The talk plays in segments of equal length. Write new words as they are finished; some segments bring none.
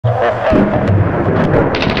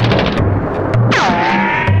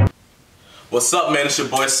What's up, man? It's your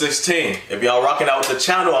boy 16. If y'all rocking out with the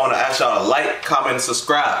channel, I want to ask y'all to like, comment, and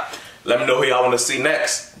subscribe. Let me know who y'all want to see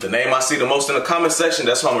next. The name I see the most in the comment section,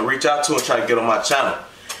 that's who I'm going to reach out to and try to get on my channel.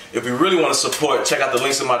 If you really want to support, check out the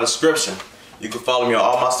links in my description. You can follow me on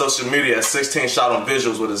all my social media at 16 shot on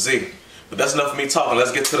Visualz with a Z. But that's enough of me talking.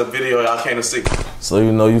 Let's get to the video y'all came to see. So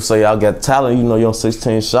you say y'all got talent, you're on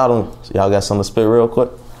 16 shot on. Y'all got something to spit real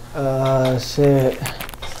quick? Shit.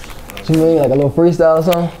 You mean like a little freestyle or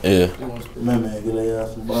something? Yeah. Man, get their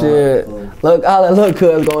ass some bars. Shit. Look, I'll let look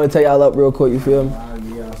cuz go and tell y'all up real quick, you feel me? I'll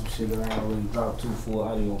give y'all some shit that I already dropped 2-4.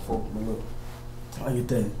 I ain't gonna focus, but look. How you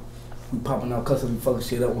think? We popping out cussing, we fucking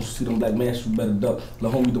shit up. Once you see them black masks, you better duck. The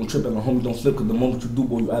homie don't trip and the homie don't slip, cause the moment you do,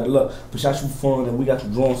 boy, you out of luck. But shot you fun and we got you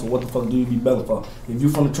drawn, so what the fuck do you be better for? If you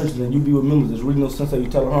from the trenches and you be with members, there's really no sense that you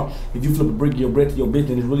telling her. If you flip a brick of your bread to your bitch,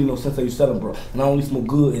 then there's really no sense that you selling, bro. And I only smoke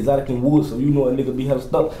good, exotic and wood, so you know a nigga be hella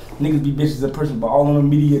stuck. Niggas be bitches in person, but all on the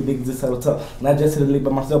media, niggas just hella tough. And I just hit a lick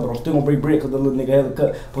by myself, but I'm still gonna break bread, cause the little nigga hella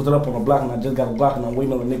cut. Posted up on the block and I just got a Glock and I'm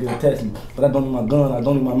waiting on the nigga to test me. But I don't need my gun, I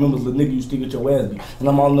don't need my members, little nigga, you still get your ass beat. And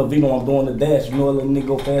I'm on the Vino, I'm doing the dash, you know a little nigga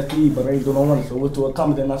go fast speed, but I ain't doing no running. So what's to a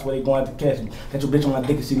comment, and that's where they going out to catch me. Got your bitch on my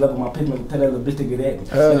dick and she loving my pitch, man. Tell that little bitch to get at me. It's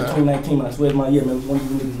 2019, man. I swear it's my year, man. One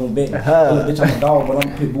of you niggas gonna bet me. Little bitch, I'm a dog, but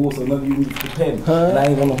I'm a pit bull, so none of you niggas can pet me. And I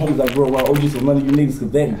ain't one of the homies I grew around OG, so none of you niggas can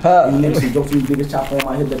vet me. You niggas can joke to me, niggas chop on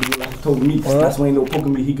my head that be like he told me. That's why ain't no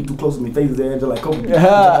poking me. He get too close to me, faces their edge like Kobe.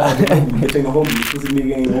 Bitch ain't no homie, this pussy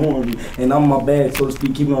nigga ain't no horn me. And I'm my bag, so to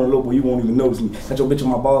speak, keep it on the low, but you won't even notice me. Got your bitch on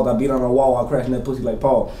my balls, I beat on her wall, I crashing that pussy like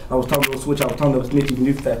Paul. I was talking to a switch, I was talking to a snitch,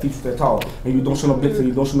 you fat features that tall. And you don't show no blitz and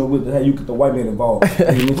you don't show no whip, how you get the white man involved.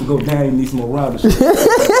 And you need to go down, you need some more round and shit. You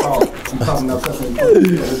popping out cussing,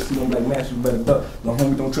 you see them like mash, you better duck. The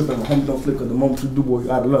homie don't trip and the homie don't flip, cause the moment you do, boy,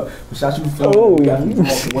 you out of luck. But shot you from you got me from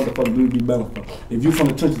what the fuck do you be better for? If you from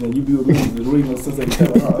the trenches and you be with me, there's really no sense that you tell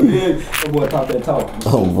her, yeah, that boy talk that talk.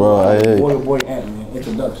 Oh, bro, Boy, Ant, man.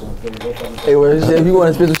 Introduction. Hey, well, shit, if you want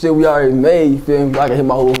to spit some shit we already made, you feel me? I can hit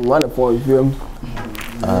my whole running for you, feel me?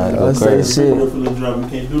 Let's say shit. You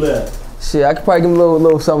can't do that. Shit, I could probably give him a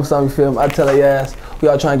little something, you feel me? I tell her ass, we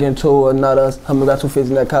all trying to get into it, not us. How many got 250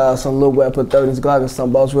 in that car? Some little boy put 30 in his Glock,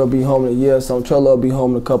 some boss will be home in a year, some Trello will be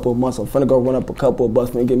home in a couple of months. I'm finna go run up a couple of bucks,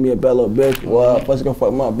 finna get me a bad little bitch. Well, first gonna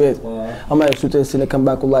fuck my bitch. I might shoot this shit and come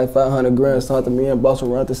back with like 500 grand, something me and boss will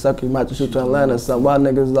run to sucker, you might have to shoot to Atlanta. Some why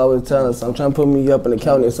niggas is always telling us, I'm trying to put me up in the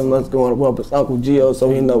county and something else going up. It's Uncle Gio, so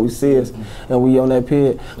he know we serious. And we on that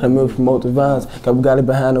pit, and we promote the vines. Cause we got it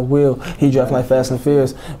behind the wheel. He driving like Fast and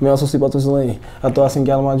Furious. Me also sleep out this lane. I thought I seen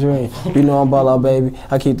gal in my dream. You know I'm Ballout, baby.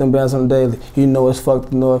 I keep them bands on the daily. You know it's fuck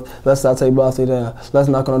the north. Let's not take bossy down. Let's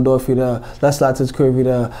knock on the door feet down. Let's slide to the crib feet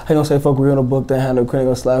down. I ain't gonna say fuck we on the book, then handle crank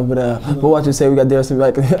gonna slide for down. But watch you say we got there some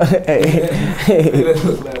like hey. I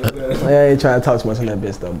ain't trying to talk too much on that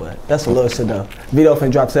bitch though, but that's a little shit though. Video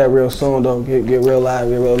finna drop to that real soon though. Get real live,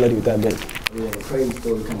 get real ready with that bitch. Yeah, the crazy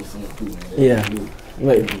story coming soon too, man. Yeah.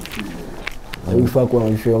 Wait. We fuck with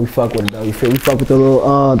them, you feel? We fuck with it though, you feel? We fuck with the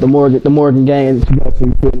little the Morgan gang, you feel?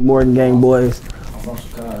 The Morgan gang boys. I'm from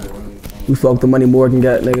Chicago, right? We fuck with the Money Morgan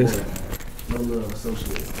got niggas. No love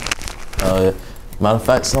associated. Oh yeah. Matter of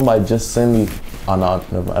fact, somebody just sent me. Oh no,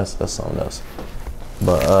 never. That's something else.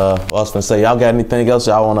 But what I was gonna say, y'all got anything else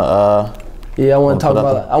y'all wanna Yeah, I wanna talk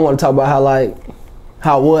about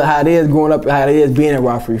how it is growing up, how it is being in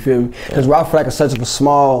Rockford, you feel me? Cause Rockford like such a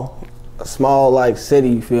small like city,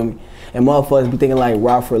 you feel me? And motherfuckers be thinking like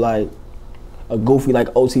Rockford like a goofy like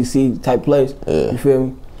OTC type place. Yeah. You feel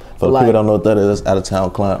me? For the people that don't know what that is, out of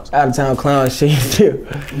town clowns. Out of town clown shit too.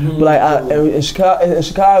 But like in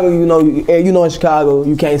Chicago, you know in Chicago,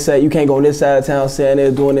 you can't go on this side of town saying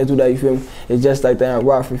they're doing this, do that, you feel me? It's just like that in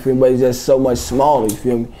Rockford, you feel me? But it's just so much smaller, you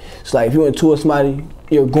feel me? It's like if you into somebody,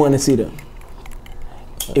 you're going to see them.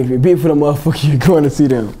 If you're beef for the motherfucker, you're going to see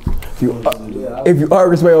them. If you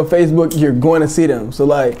argue somebody on Facebook, you're going to see them. So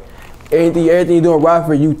like everything you do in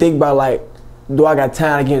Rockford, you think about like, do I got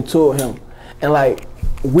time to get into him? And like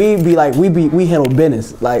we handle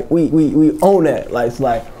business. Like we own that. Like it's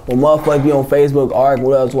like when motherfuckers be on Facebook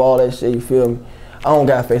arguing with us, all that shit, you feel me? I don't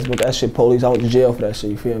got Facebook, that shit police. I went to jail for that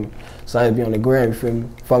shit, you feel me? So I had to be on the gram, you feel me?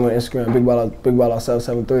 Follow me on Instagram, Big Ballout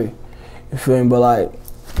 773. You feel me? But like,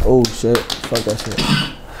 oh shit, fuck that shit.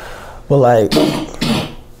 But like,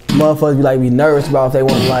 motherfuckers be nervous about if they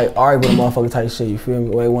want to like argue with a motherfucker type shit, you feel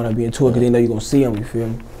me? Or they want to be into it because they know you gonna see them, you feel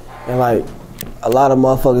me? And like, a lot of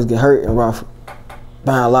motherfuckers get hurt in Rockford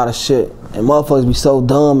behind a lot of shit. And motherfuckers be so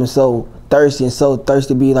dumb and so thirsty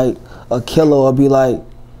to be like a killer or be like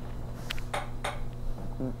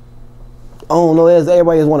don't know.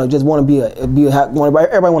 Everybody just want to be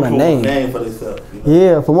everybody want a name. Name for themselves. You know?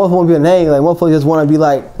 Yeah, for most want to be a name. Like motherfuckers just want to be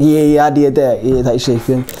like, yeah, I did that, yeah, type shit.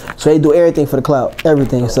 Feel me? So they do everything for the clout,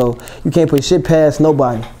 everything. So you can't put shit past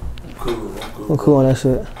nobody. I'm cool on that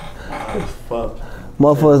shit. Fuck.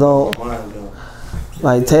 Motherfuckers don't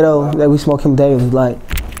like Tato. That we smoke him daily. Like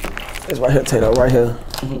it's right here, Tato, right here.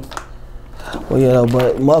 Well, you know,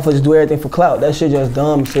 but motherfuckers do everything for clout. That shit just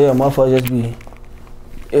dumb as hell. Motherfuckers just be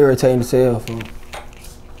irritating as hell, fool.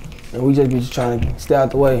 And we just be trying to stay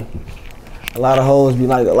out the way. A lot of hoes be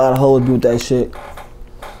with that shit.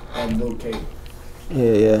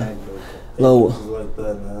 Yeah. Low. Like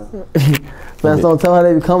that, man. Man, don't tell how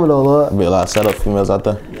they be coming though, Lord. Be a lot of setup females out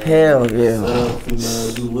there. Hell yeah. Setup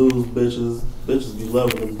females, you lose bitches. Bitches be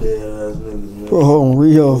loving them dead ass niggas, man. Oh,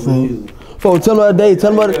 real, fool. Folks, tell them about the day.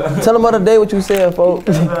 Tell them about the day what you said,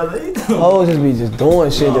 folks. Hoes just be doing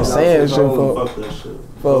shit, just saying shit, folks. Fuck that shit.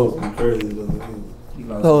 Folks. Be crazy,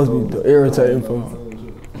 though. Hoes be irritating, folks.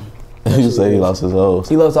 You say he lost his hoes.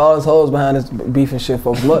 He lost all his hoes behind his beef and shit,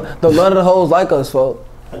 folks. None of the hoes like us, folks.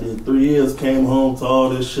 I did 3 years, came home to all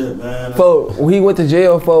this shit, man. Folks, when he went to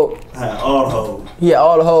jail, folks. I had all the hoes. Yeah,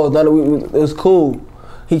 all the hoes. It was cool.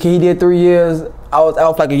 He did 3 years. I was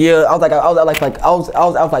out for like a year. I was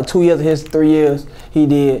out for like 2 years of his 3 years. He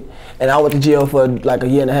did, and I went to jail for like a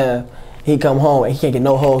year and a half. He come home and he can't get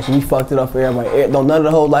no hoes, so we fucked it up for everybody. None of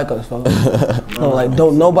the hoes like us, folks.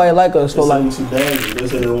 Don't nobody like us, folks. Like, too dangerous. They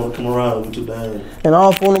say they want to come around, we too dangerous. And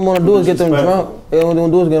all for them want to do is get them drunk. They don't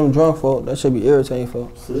want to do is get them drunk, folks. That should be irritating,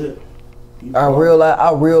 folks. That's it. We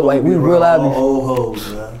realize old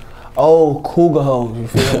hoes, man. Old cougar hoes, you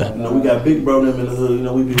feel me? You know, we got big bro them in the hood, you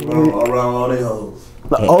know, we be around all they hoes.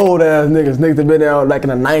 The old ass niggas that been there like in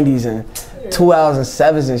the 90s and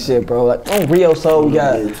 2007s and shit, bro. Like on Rio Soul, we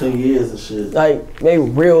got 10 years and shit. Like they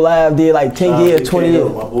real live did like 10 years, 20 years.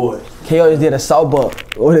 My boy. KO just did a Salt Buck.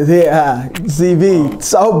 What is head high? CV,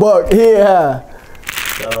 Salt Buck, head high.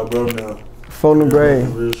 Shout out bro now. Phone the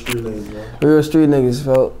grave. Real street niggas, man. Real street niggas,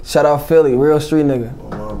 folks. Shout out Philly, real street nigga.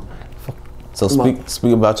 So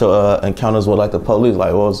speak about your encounters with like the police.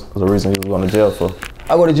 Like what was the reason you was going to jail for?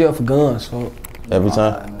 I go to jail for guns, folks. Every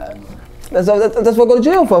time? That's what I go to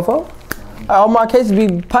jail for, folks. All my cases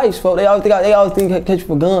be pipes, folks. They always think I catch you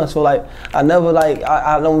for guns. So like I never like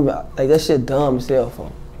I don't even, like that shit dumb as hell,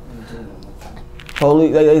 folks.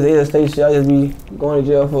 Police they just say shit. I just be going to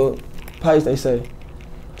jail for pipes. They say,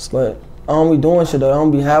 but I don't be doing shit though. I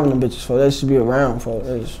don't be having them bitches, folks. They should be around,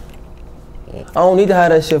 folks. I don't need to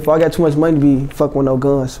have that shit, folks. I got too much money to be fucking with no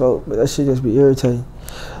guns, folks. But that shit just be irritating.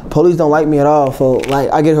 Police don't like me at all, folks. Like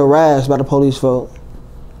I get harassed by the police, folks.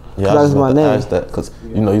 Yeah, I was about to ask that because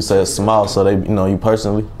you know you say it's small, so they know you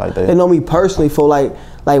personally, like they know me personally, for like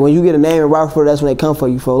when you get a name in Rockford, that's when they come for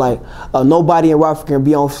you, for like nobody in Rockford can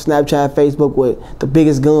be on Snapchat, Facebook with the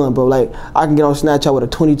biggest gun, bro. Like I can get on Snapchat with a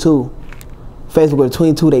 22, Facebook with a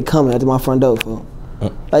 22, they coming at my front door, folks.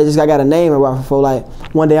 Like I got a name in Rockford, for like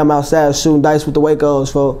one day I'm outside shooting dice with the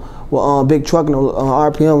Wacos, for with big truck and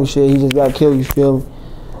RPM and shit. He just got killed, you feel me?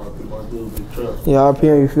 Yeah,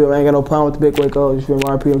 RPM, you feel me? I ain't got no problem with the big Wacos, you feel me?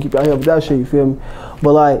 RPM keep out here with that shit, you feel me?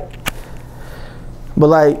 But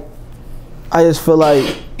like, I just feel like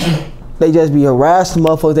they just be harassing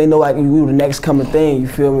motherfuckers. They know like you the next coming thing, you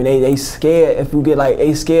feel me? They scared. If you get like,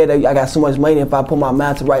 they scared that I got so much money. If I put my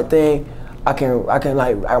mind to the right thing, I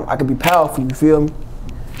can be powerful, you feel me?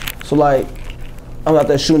 So like, I'm out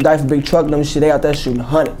there shooting dice for big truck and them shit. They out there shooting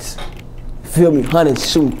hundreds. Feel me? Hundreds,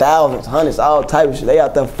 shooting thousands, hundreds, all type of shit. They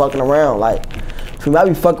out there fucking around. Like, feel me? I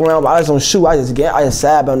be fucking around, but I just don't shoot. I just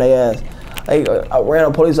sab on their ass. Like, a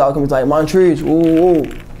random police officer comes like, Montrese, ooh,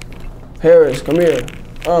 Harris, come here.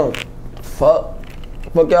 Fuck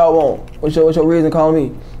y'all want? What's your reason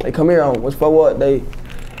calling me? They come here what's for what? You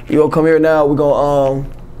gonna come here now? We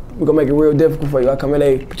gonna make it real difficult for you. I come in,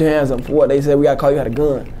 they put your hands up for what? They said we gotta call you had a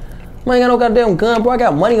gun. I ain't got no goddamn gun, bro. I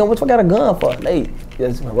got money on. What the fuck I got a gun for? They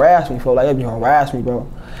just harass me, for like they be harass me,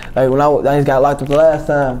 bro. Like when I just got locked up the last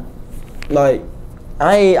time, like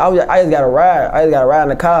I just got a ride. I just got a ride in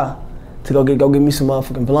the car to go get me some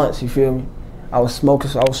motherfucking blunts. You feel me? I was smoking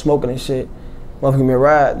and shit. Motherfucker give me a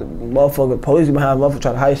ride. The motherfucker police behind the motherfucker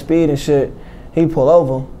try to high speed and shit. He pull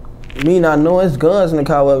over. Me not knowing there's guns in the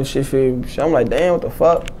car, whatever shit. Feel me? I'm like, damn, what the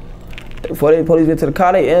fuck? Before the police get to the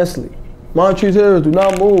car, they instantly. Montrese Harris, do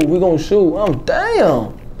not move. We gonna shoot. I'm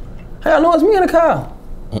damn. Hey, I know it's me in the car.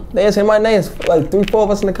 They ain't say my name. It's like 3-4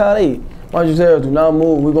 of us in the car. They Montrese Harris, do not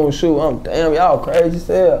move. We gonna shoot. I'm damn. Y'all crazy as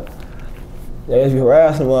hell. They just be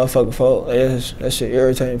harassing motherfucker, folk. That shit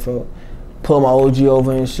irritating, folk. Pull my OG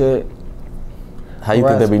over and shit. How you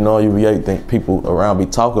think they be knowing you? You think people around be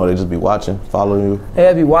talking, or they just be watching, following you?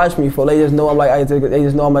 They be watching me for. They just know I'm like. They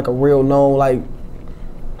just know I'm like a real known like.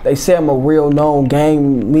 They say I'm a real known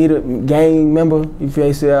gang leader, gang member. You feel?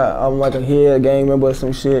 They say I'm like a head gang member or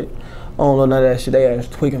some shit. I don't know none of that shit. They ass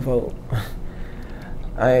tweaking folk.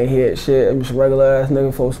 I ain't hear shit. I'm just a regular ass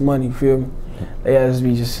nigga for some money. You feel me? They ass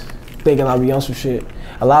be just thinking I be on some shit.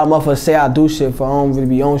 A lot of motherfuckers say I do shit for I don't really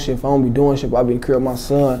be on shit, if I don't be doing shit, but I be curing my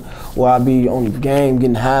son, or I be on the game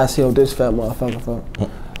getting high as hell with this fat motherfucker.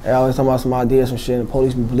 They always talking about some ideas, some shit, and the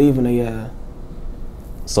police be believing they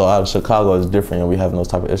So out of Chicago is different and we having those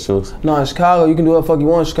type of issues? No, in Chicago, you can do what the fuck you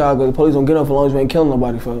want in Chicago. The police don't get up as long as you ain't killing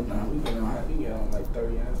nobody, fuck. Nah, we get on like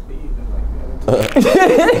 30 ass speed.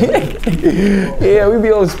 Yeah, we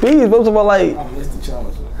be on speeds, but I'm talking about like, I missed the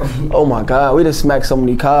challenge. oh my God, we just smacked so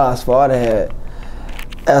many cars for all they had.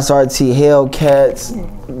 SRT, Hellcats,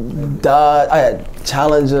 Dodge, I had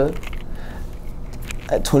Challenger,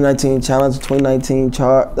 I had 2019 Challenger, 2019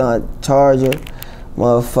 Charger,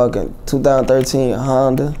 motherfucking 2013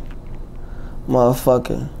 Honda,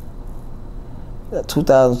 motherfucking that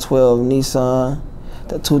 2012 Nissan,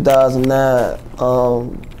 that 2009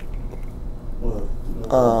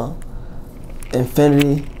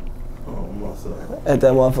 Infiniti, at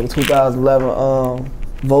that motherfucking 2011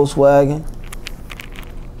 Volkswagen.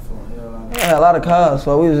 I had a lot of cars,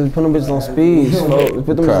 so we was just putting them bitches on speeds. So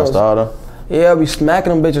put them Crashed auto? Yeah, we smacking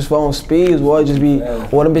them bitches for on speeds, boy. Just be,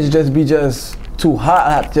 or them bitches just be just too hot.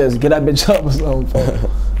 I have to just get that bitch up or something.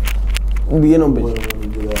 We be in them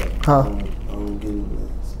bitches. Huh? I don't get in the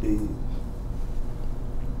speed.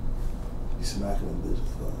 You smacking them bitches,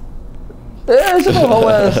 huh? Yeah, it's just a whole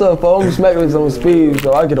ass stuff, bro. I'm smacking bitches on speeds,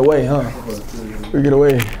 so I get away, huh? We get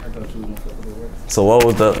away. So what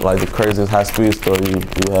was the craziest high speed story you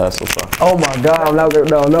had so far? Oh my God, I'm not gonna,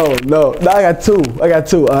 no. I got two.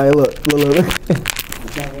 All right, look.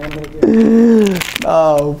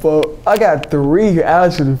 Oh, bro. I got three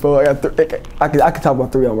actually, bro. I got three. I can talk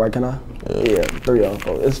about three of them, right? Can I? Yeah, three of them,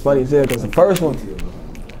 bro. It's funny as hell because the first one,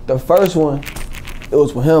 it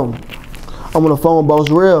was for him. I'm on the phone, boss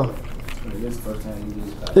real.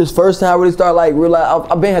 This first time I really started like realize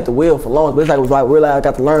I've been at the wheel for long, but it's like it was like realize I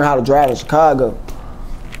got to learn how to drive in Chicago.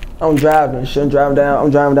 I'm driving and shit. I'm driving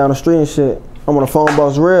down the street and shit. I'm on the phone,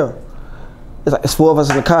 boss real. It's four of us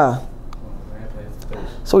in the car.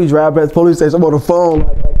 So we drive past the police station. I'm on the phone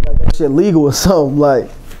like that shit legal or something. Like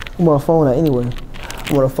I'm on the phone like anyway.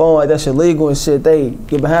 I'm on the phone like that shit legal and shit. They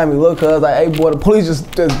get behind me, look, cuz like, hey boy, the police just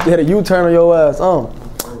hit a U-turn on your ass. Hell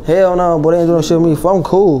no, boy, they ain't doing shit with me. I'm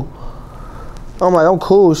cool. I'm like, I'm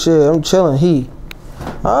cool, shit. I'm chilling.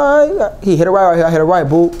 Alright, he hit it right here. I hit it right,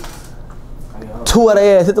 boo. Two of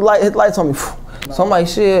their ass hit the lights on me. So I'm like,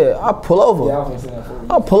 shit. I pull over. I'm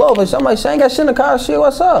like, shit, I ain't got shit in the car. Shit,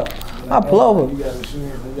 what's up? I pull over.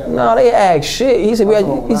 No, they ask shit. He said,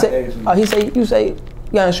 you say, you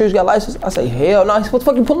got insurance, you got license? I say, hell no. He said, what the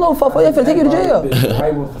fuck you pulling over for? They finna take you to jail.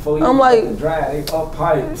 I'm like,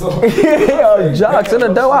 yo, jocks in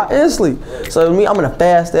the door, I instantly. So me, I'm in a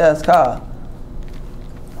fast ass car.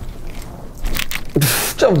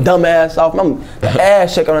 Your dumb ass off. I'm the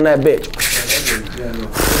ass shaking on that bitch.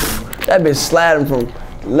 That bitch sliding from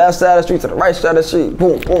left side of the street to the right side of the street.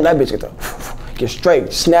 Boom, boom. That bitch get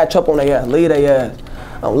straight, snatch up on their ass, leave their ass.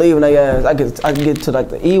 I'm leaving their ass. I can get to like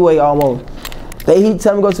the E-way almost. He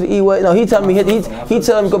tell me go to the E-way. No, he tell me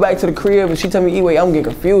go back to the crib, and she tell me E-way. I'm getting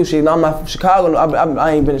confused. Shit, no, I'm not from Chicago.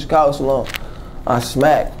 I ain't been in Chicago so long. I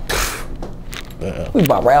smacked. Yeah. We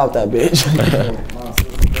bought right out that bitch.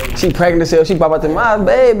 She pregnant as hell. She pop out there, my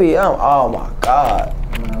baby. Oh my God.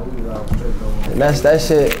 And that's that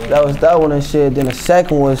shit. That was that one and shit. Then the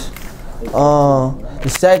second was,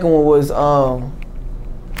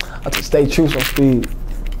 I took State Troops on speed.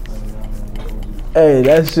 Hey,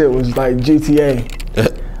 that shit was like GTA.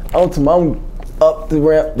 I'm up the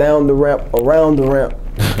ramp, down the ramp, around the ramp.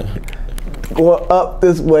 Going up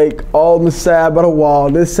this way, on the side by the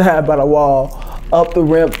wall, this side by the wall. Up the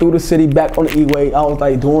ramp, through the city, back on the E-way. I was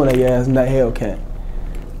like doing that ass in that Hellcat.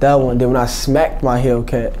 That one. Then when I smacked my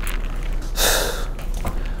Hellcat,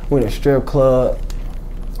 went to a strip club,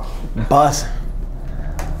 busting.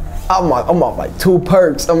 I'm off like 2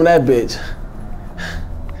 perks. I'm in that bitch.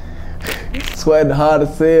 Sweating hard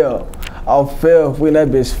as hell. Off filth. We in that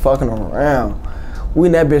bitch fucking around. We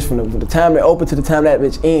in that bitch from the time they open to the time that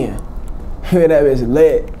bitch in. We in that bitch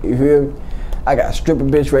lit. You feel me? I got a stripper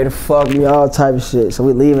bitch ready to fuck me, all type of shit. So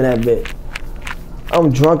we leaving that bitch.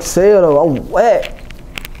 I'm drunk as hell though, I'm wet.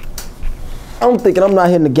 I'm thinking I'm not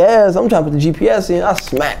hitting the gas. I'm trying to put the GPS in, I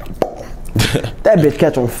smack. That bitch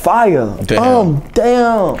catch on fire. Damn.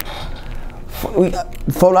 Damn.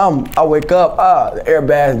 Before I wake up, the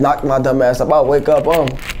airbags knocked my dumb ass up. I wake up,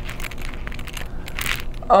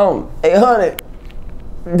 800.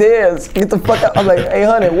 Des, get the fuck out. I'm like,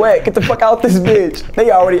 800, wet, get the fuck out this bitch.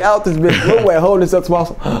 They already out this bitch. Lil Wet holding this up to my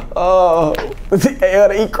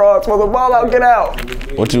 800, eat cross, mother ball out, get out.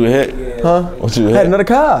 What you hit? Huh? What you I hit? had another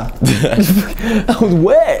car. I was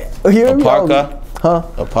wet. You hear me? A park car? Huh?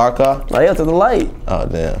 A park car? Like, yeah, to the light. Oh,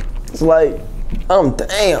 damn. It's like,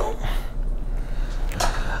 damn.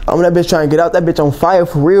 I'm that bitch trying to get out. That bitch on fire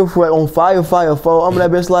for real, on fire, fo. I'm that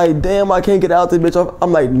bitch like, damn, I can't get out this bitch.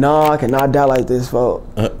 I'm like, nah, I cannot die like this, fo.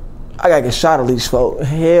 I gotta get shot at least, fo.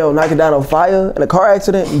 Hell, knock it down on fire in a car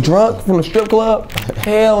accident, drunk from the strip club.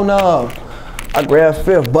 Hell no. I grab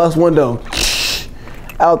fifth, bust window,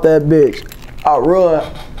 out that bitch. I run.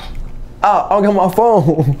 I don't get my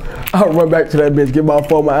phone. I run back to that bitch, get my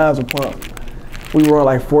phone, my eyes are pumped. We run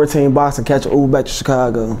like 14 blocks and catch an Uber back to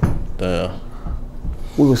Chicago. Damn.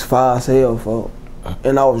 We was fire as hell, folk.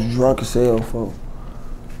 And I was drunk as hell, folk.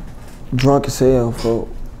 Drunk as hell, folk.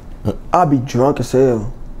 I be drunk as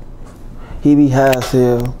hell. He be high as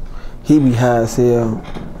hell. He be high as hell.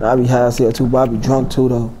 And I be high as hell too, but I be drunk too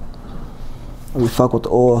though. I be fuck with the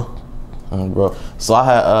oil. Bro. So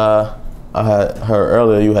I had heard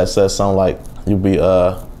earlier you had said something like you be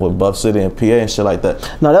with Buff City and PA and shit like that.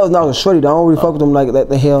 No, that was not a shorty though. I don't really fuck with them like that.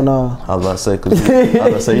 The hell no. I was about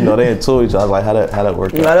to say, you know, they into each other. I was like, how that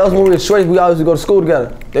work out? No, that was when we were shorty. We always would go to school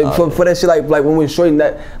together. For that shit, like when we were shorty,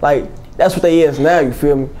 that's what they is now. You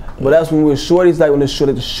feel me? But that's when we were shorties. Like when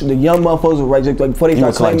the young motherfuckers were right, like before they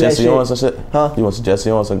started claiming that shit. You went to like Jesse Owens and shit? Huh? You went to Jesse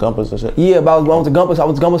Owens and Gumpers and shit? Yeah, but I went to Gumpers. I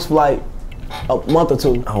was Gumpers for like a month or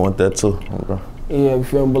two. I went there too, bro. Yeah, you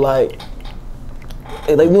feel me? But like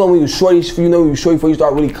you know when you was shorty, you know when you was shorty before you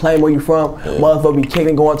start really claiming where you from. Yeah. Motherfucker be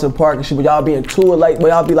kicking, going to the park and shit, but y'all be into it, like, but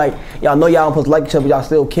y'all be like, y'all know y'all don't supposed to like each other, but y'all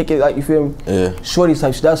still kick it, like, you feel me? Yeah. Shorty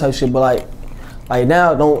type shit, that type shit, but like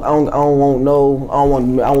now, I don't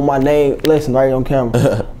want my name, listen, right on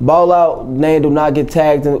camera. Ballout, name do not get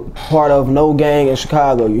tagged in part of no gang in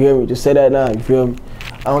Chicago, you hear me? Just say that now, you feel me?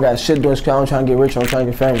 I don't got shit doing Chicago, I'm trying to get rich, I'm trying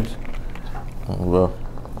to get famous. Bro.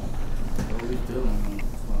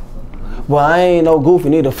 Well, I ain't no goofy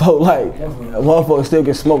neither, folk. Like, motherfuckers still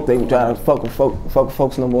get smoked. They try to fuck with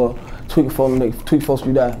folks no more. Tweak folks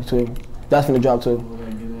you die. You feel me? That's finna drop too.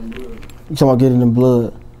 You talking about getting in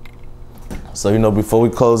blood? So you know, before we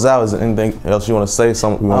close out, is there anything else you want to say?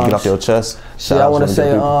 Something you want to get off your chest? Shit, I want to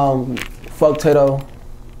say, fuck Tato.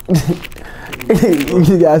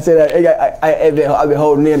 You gotta say that. I've been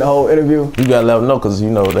holding in the whole interview. You gotta let them know, cause you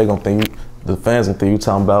know they gonna think the fans gonna think you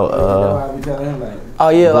talking about. Oh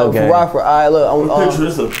yeah, like for Rockford. All right,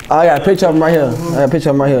 look. I got a picture of him right here.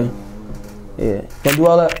 Yeah. Can I do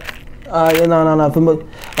all that? Yeah, no.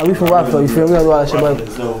 We from Rockford, you feel me? We don't do all that shit,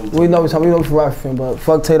 but we know from Rockford, but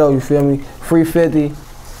fuck Tato, you feel me? Free 50,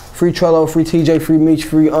 free Trello, free TJ, free Meech,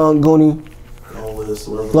 free Goonie.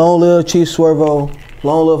 Long live Chief Swervo.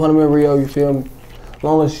 Long live Hunter Rio, you feel me?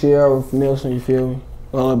 Long live Sierra Nielsen, you feel me?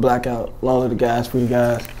 Long live Blackout. Long live the guys, free the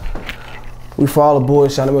guys. We for all the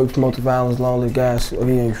boys trying to make promote the violence, long live guys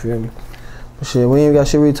again, you feel me? But shit, we ain't got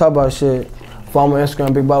shit really to talk about shit. Follow me on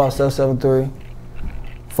Instagram, Big Ballout 773.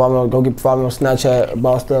 Follow me on Snapchat,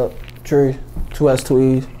 Bossed Up Tree, 2S,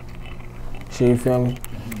 2Es. Shit, you feel me?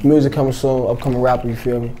 Music coming soon, upcoming rapper, you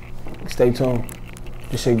feel me? Stay tuned.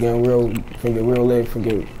 This shit getting real, finna get real lit, finna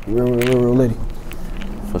get real litty.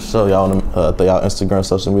 For sure, y'all wanna throw y'all Instagram,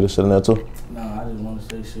 social media shit in there too? Nah, I just wanna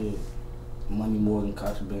say shit. Money more than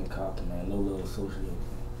cops being copped, man. No little associate.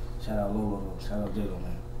 Shout out Lolo, shout out J-Lo,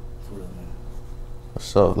 man. For real, man. For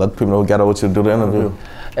sure. Let the people know we got what you do the interview.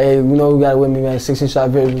 Hey, you know we got it with me, man. 16-shot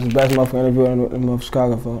video was the best motherfucking interview in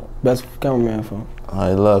Chicago, for best cameraman, for. All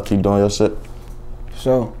right, love. Keep doing your shit. For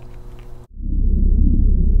sure.